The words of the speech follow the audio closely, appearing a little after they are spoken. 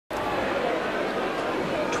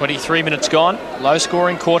23 minutes gone.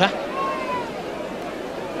 Low-scoring quarter.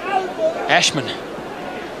 Ashman.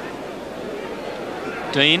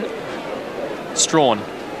 Dean. Strawn.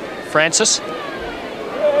 Francis.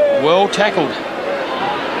 Well tackled.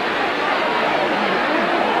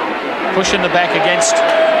 Push in the back against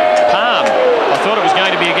Palm. I thought it was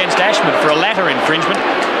going to be against Ashman for a latter infringement,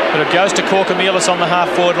 but it goes to Corcomelis on the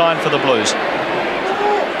half-forward line for the Blues.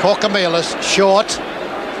 Corcomelis, short.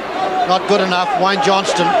 Not good enough. Wayne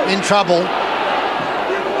Johnston in trouble.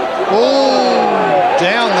 Oh,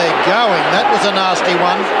 down they're going. That was a nasty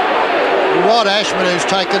one. Rod Ashman, who's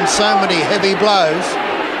taken so many heavy blows,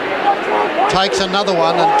 takes another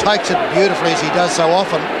one and takes it beautifully as he does so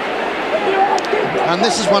often. And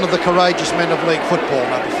this is one of the courageous men of league football,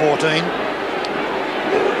 number 14.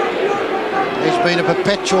 He's been a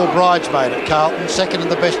perpetual bridesmaid at Carlton, second in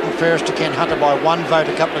the best and fairest to Ken Hunter by 1 vote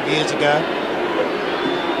a couple of years ago.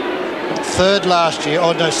 Third last year,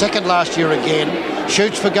 oh no, second last year again.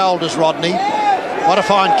 Shoots for goal does Rodney. What a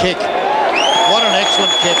fine kick. What an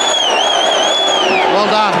excellent kick. Well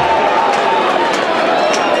done.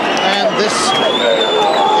 And this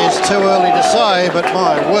is too early to say, but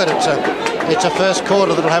my word, it's a first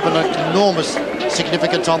quarter that'll have an enormous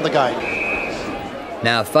significance on the game.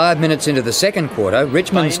 Now 5 minutes into the second quarter,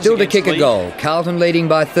 Richmond still to kick a goal. Carlton leading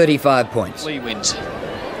by 35 points. Lee wins.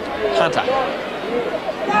 Hunter.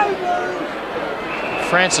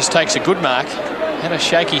 Francis takes a good mark. Had a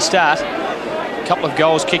shaky start. A couple of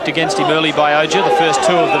goals kicked against him early by Oja, the first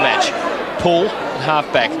 2 of the match. Pull and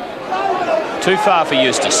half back. Too far for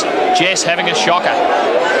Eustace. Jess having a shocker.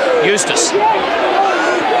 Eustace.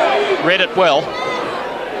 Read it well.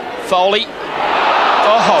 Foley.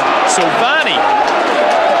 Oh, Silvani.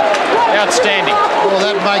 Outstanding. Well,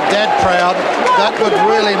 that'd make Dad proud. That would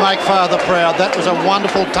really make Father proud. That was a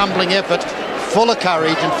wonderful tumbling effort, full of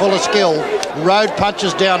courage and full of skill. Road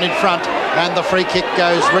punches down in front, and the free kick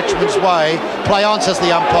goes Richmond's way. Play on, says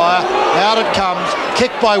the umpire. Out it comes.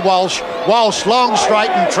 Kick by Walsh. Walsh, long,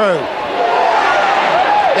 straight and true.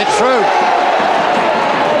 It's through.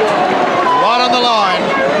 Right on the line.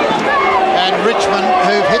 And Richmond,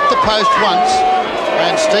 who've hit the post once,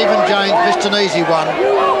 and Stephen James missed an easy one.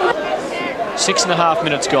 6.5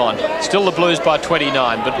 minutes gone. Still the Blues by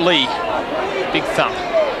 29, but Lee, big thump.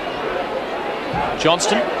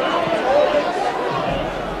 Johnston.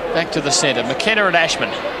 Back to the centre. McKenna and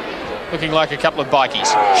Ashman. Looking like a couple of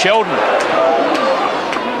bikies. Sheldon.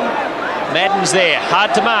 Madden's there.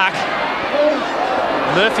 Hard to mark.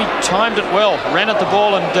 Murphy timed it well. Ran at the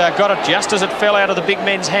ball and got it just as it fell out of the big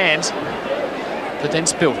men's hands. But then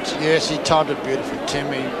spilt it. Yes, he timed it beautifully,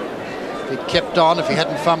 Tim. If he'd kept on, if he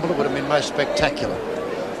hadn't fumbled, it would have been most spectacular.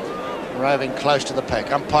 Roving close to the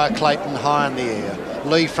pack. Umpire Clayton high in the air.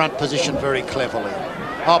 Lee front position very cleverly.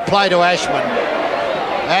 Oh, play to Ashman.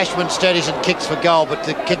 Ashman steadies and kicks for goal, but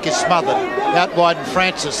the kick is smothered. Out wide and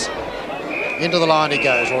Francis. Into the line he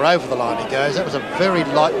goes, or over the line he goes. That was a very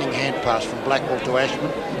lightning hand pass from Blackwell to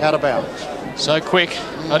Ashman. Out of bounds. So quick.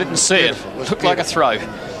 I didn't see it. Looked like a throw.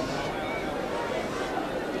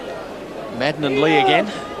 Madden and Lee again.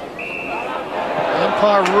 The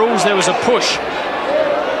umpire rules there was a push.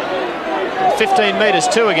 15 metres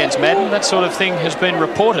too against Madden. That sort of thing has been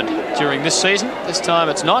reported during this season. This time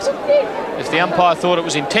it's not. If the umpire thought it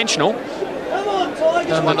was intentional.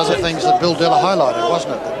 It's one of the things that Bill Diller highlighted,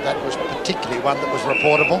 wasn't it? That was particularly one that was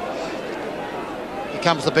reportable. Here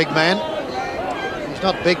comes the big man. He's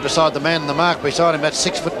not big beside the man in the mark beside him. That's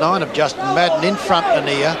 6'9" of Justin Madden in front and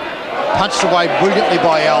near. Punched away brilliantly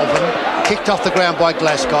by Alvin. Kicked off the ground by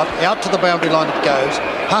Glascott. Out to the boundary line it goes.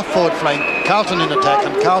 Half forward flank. Carlton in attack,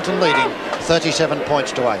 and Carlton leading 37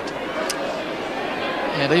 points to 8.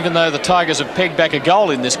 And even though the Tigers have pegged back a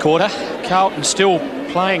goal in this quarter, Carlton still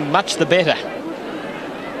playing much the better.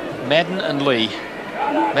 Madden and Lee.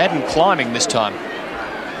 Madden climbing this time.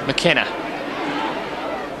 McKenna.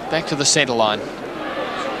 Back to the centre line.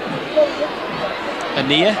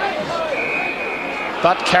 Anea.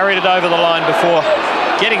 But carried it over the line before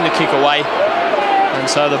getting the kick away. And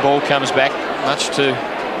so the ball comes back, much to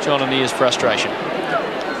John Anea's frustration.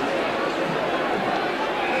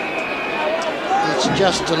 It's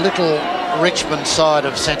just a little Richmond side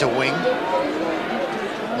of centre wing.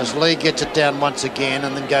 As Lee gets it down once again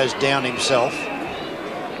and then goes down himself.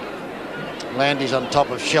 Landy's on top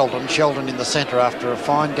of Sheldon. Sheldon in the centre after a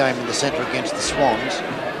fine game in the centre against the Swans.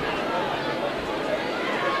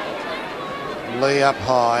 Lee up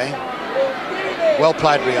high. Well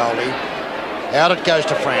played, Rioli. Out it goes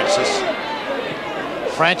to Francis.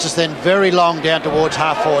 Francis then very long down towards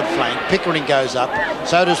half-forward flank. Pickering goes up.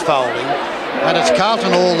 So does Foley. And it's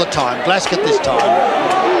Carlton all the time. Glascott this time.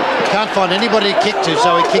 can't find anybody to kick to,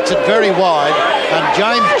 so he kicks it very wide. And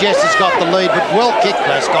James Jess has got the lead, but well kicked,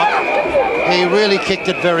 Glasgow. He really kicked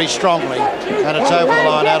it very strongly, and it's over the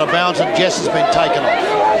line, out of bounds, and Jess has been taken off.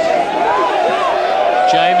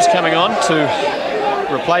 James coming on to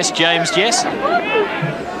replace James Jess.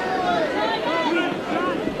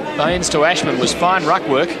 Baines to Ashman was fine ruck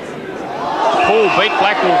work. Paul beat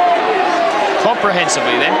Blackwell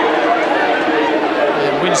comprehensively then,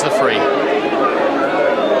 and wins the free.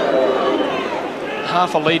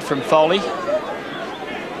 Half a lead from Foley.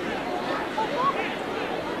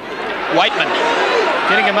 Waitman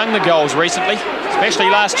getting among the goals recently, especially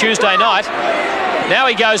last Tuesday night. Now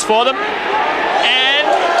he goes for them and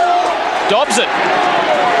dobs it.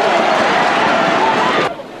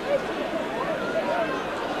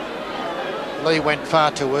 Lee went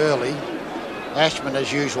far too early. Ashman,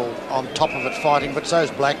 as usual, on top of it fighting, but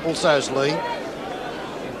so's Blackwell, so's Lee.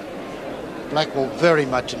 Blackwell very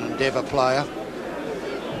much an endeavour player.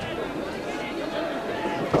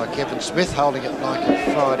 By Kevin Smith, holding it like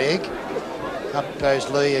a fried egg. Up goes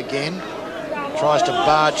Lee again. Tries to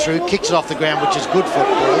barge through, kicks it off the ground, which is good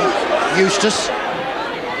football. Eustace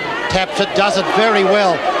taps it, does it very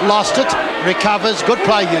well. Lost it, recovers, good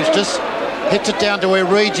play Eustace. Hits it down to where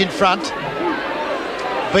Reed's in front.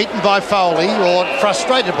 Beaten by Foley, or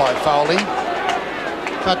frustrated by Foley.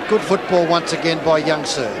 But good football once again by young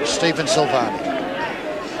Serge, Stephen Silvani.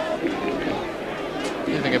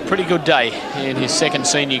 Having a pretty good day in his second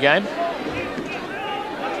senior game.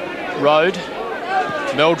 Road,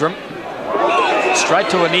 Meldrum, straight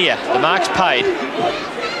to Anea. The mark's paid.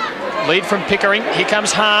 Lead from Pickering. Here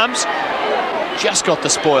comes Harms. Just got the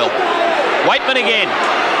spoil. Waitman again.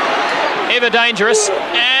 Ever dangerous.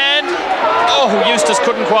 And, oh, Eustace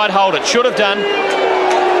couldn't quite hold it. Should have done.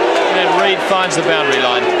 And Reed finds the boundary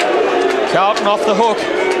line. Carlton off the hook.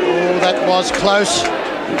 Oh, that was close.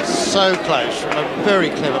 So close. And a very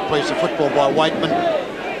clever piece of football by Waitman.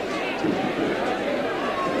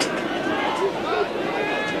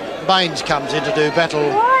 Baines comes in to do battle.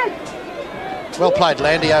 Well played,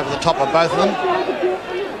 Landy, over the top of both of them.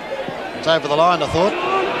 It's over the line, I thought.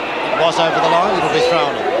 It was over the line. It'll be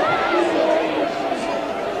thrown in.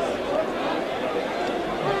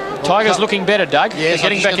 Tigers looking better, Doug. Yes,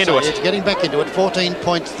 they're getting back into it. It's getting back into it. 14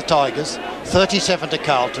 points the Tigers, 37 to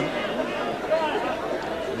Carlton.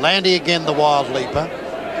 Landy again, the wild leaper.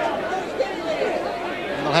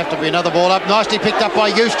 And there'll have to be another ball up. Nicely picked up by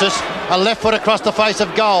Eustace. A left foot across the face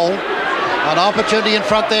of goal. An opportunity in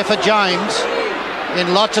front there for James.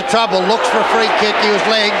 In lots of trouble. Looks for a free kick. He was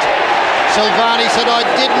legged. Silvani said, I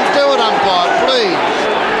didn't do it, umpire. Please,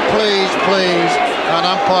 please, please. And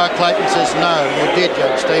umpire Clayton says, no, you did,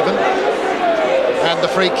 young Stephen. And the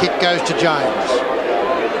free kick goes to James.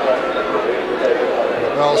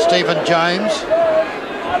 Well, Stephen James,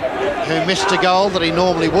 who missed a goal that he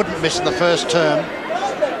normally wouldn't miss in the first term.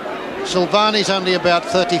 Silvani's only about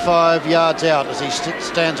 35 yards out as he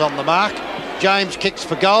stands on the mark. James kicks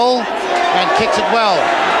for goal and kicks it well.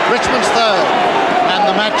 Richmond's third, and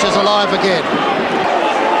the match is alive again.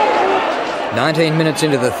 19 minutes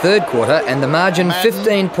into the third quarter, and the margin Madden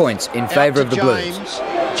 15 points in favour of the Blues.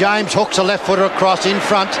 James hooks a left footer across in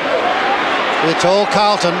front. It's all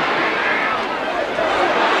Carlton.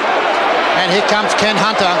 And here comes Ken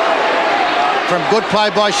Hunter. From good play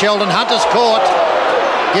by Sheldon. Hunter's caught.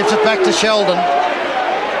 Gives it back to Sheldon.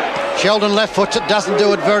 Sheldon left foots it, doesn't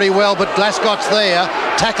do it very well, but Glasgott's there.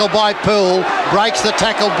 Tackle by Poole. Breaks the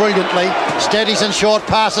tackle brilliantly. Steadies and short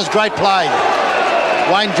passes. Great play.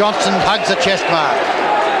 Wayne Johnston hugs the chest mark.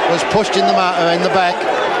 Was pushed in the back.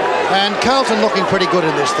 And Carlton looking pretty good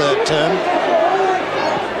in this third term.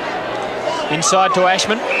 Inside to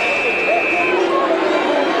Ashman.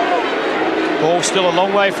 Ball still a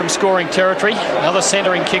long way from scoring territory. Another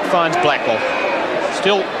centering kick finds Blackwell.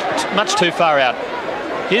 Still much too far out.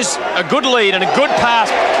 Here's a good lead and a good pass.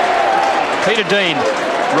 Peter Dean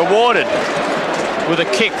rewarded with a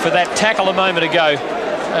kick for that tackle a moment ago.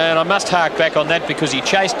 And I must hark back on that because he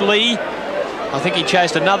chased Lee. I think he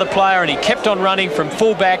chased another player and he kept on running from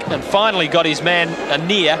fullback and finally got his man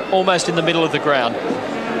near, almost in the middle of the ground.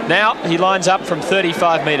 Now he lines up from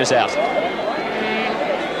 35 metres out.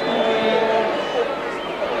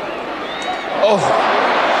 Oh,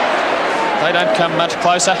 they don't come much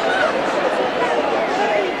closer.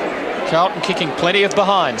 Carlton kicking plenty of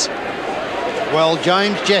behinds. Well,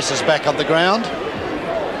 James Jess is back on the ground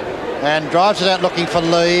and drives it out looking for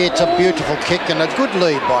Lee. It's a beautiful kick and a good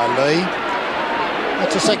lead by Lee.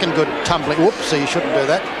 That's a second good tumbling. Whoops, so you shouldn't do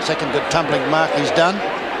that. Second good tumbling mark he's done.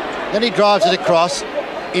 Then he drives it across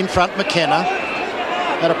in front McKenna.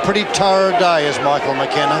 Had a pretty torrid day is Michael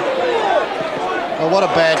McKenna. Well, what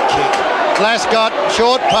a bad kick. Glasgow,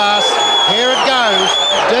 short pass. Here it goes.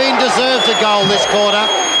 Dean deserves a goal this quarter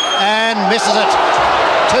and misses it.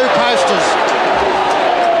 2 posters.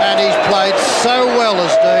 And he's played so well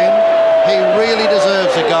as Dean. He really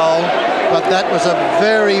deserves a goal, but that was a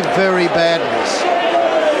very, very bad miss.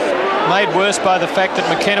 Made worse by the fact that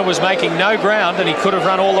McKenna was making no ground and he could have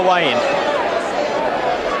run all the way in.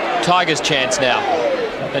 Tigers' chance now.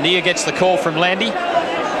 Anea gets the call from Landy,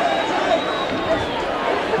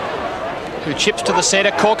 who chips to the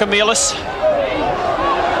centre. Corkamillis.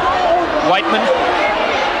 Waitman.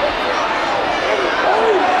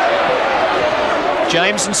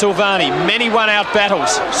 James and Silvani, many one-out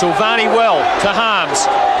battles. Silvani well to Harms.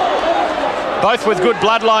 Both with good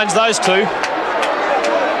bloodlines, those two.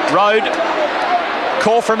 Road,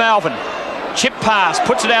 call from Alvin. Chip pass,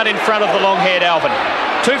 puts it out in front of the long-haired Alvin.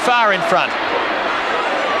 Too far in front.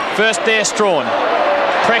 First there, Strawn.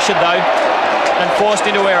 Pressured though, and forced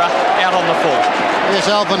into error, out on the full. Yes,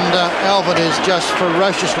 Alvin is just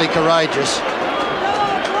ferociously courageous.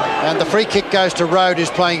 And the free kick goes to Road,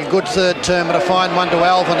 who's playing a good third term, and a fine one to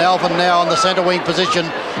Alvin. Alvin now on the centre wing position.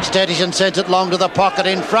 Steadies and sends it long to the pocket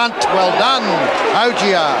in front. Well done,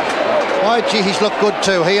 Ogier. Oh, gee, he's looked good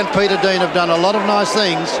too. He and Peter Dean have done a lot of nice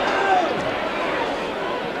things.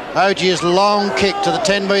 Ogier's long kick to the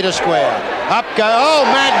 10-metre square. Up go, oh,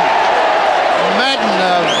 Madden. Madden,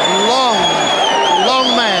 a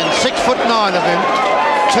long man, 6'9" of him,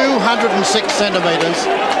 206 centimetres.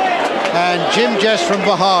 And Jim Jess from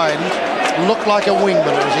behind looked like a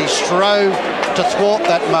wingman as he strove to thwart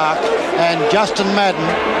that mark. And Justin Madden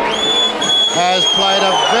has played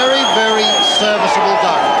a very, very serviceable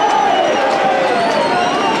game.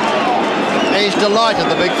 He's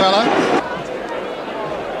delighted, the big fella.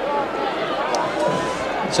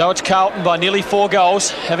 So it's Carlton by nearly 4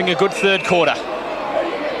 goals, having a good third quarter.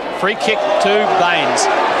 Free kick to Baines.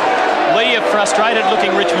 Lee, a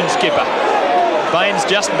frustrated-looking Richmond skipper. Baines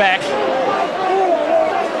just back.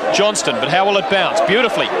 Johnston, but how will it bounce?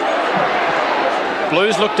 Beautifully.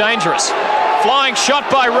 Blues look dangerous. Flying shot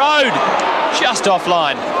by Road. Just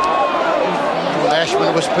offline. Well,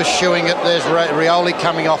 Ashman was pursuing it. There's Rioli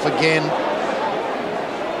coming off again.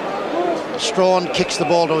 Strawn kicks the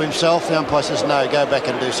ball to himself. The umpire says, no, go back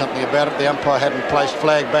and do something about it. The umpire hadn't placed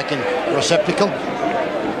flag back in receptacle.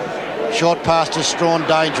 Short pass to Strawn,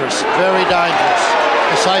 dangerous. Very dangerous.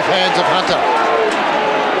 The safe hands of Hunter.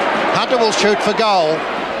 Hunter will shoot for goal,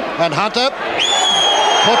 and Hunter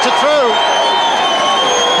puts it through.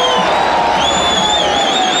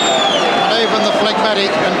 And even the phlegmatic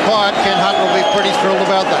and quiet Ken Hunter will be pretty thrilled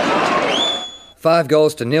about that.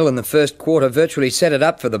 5-0 in the first quarter virtually set it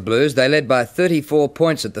up for the Blues. They led by 34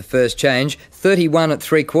 points at the first change, 31 at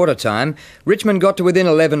three-quarter time. Richmond got to within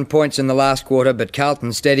 11 points in the last quarter, but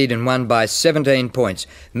Carlton steadied and won by 17 points.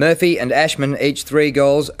 Murphy and Ashman each 3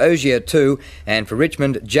 goals, Ogier 2, and for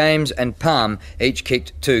Richmond, James and Palm each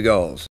kicked 2 goals.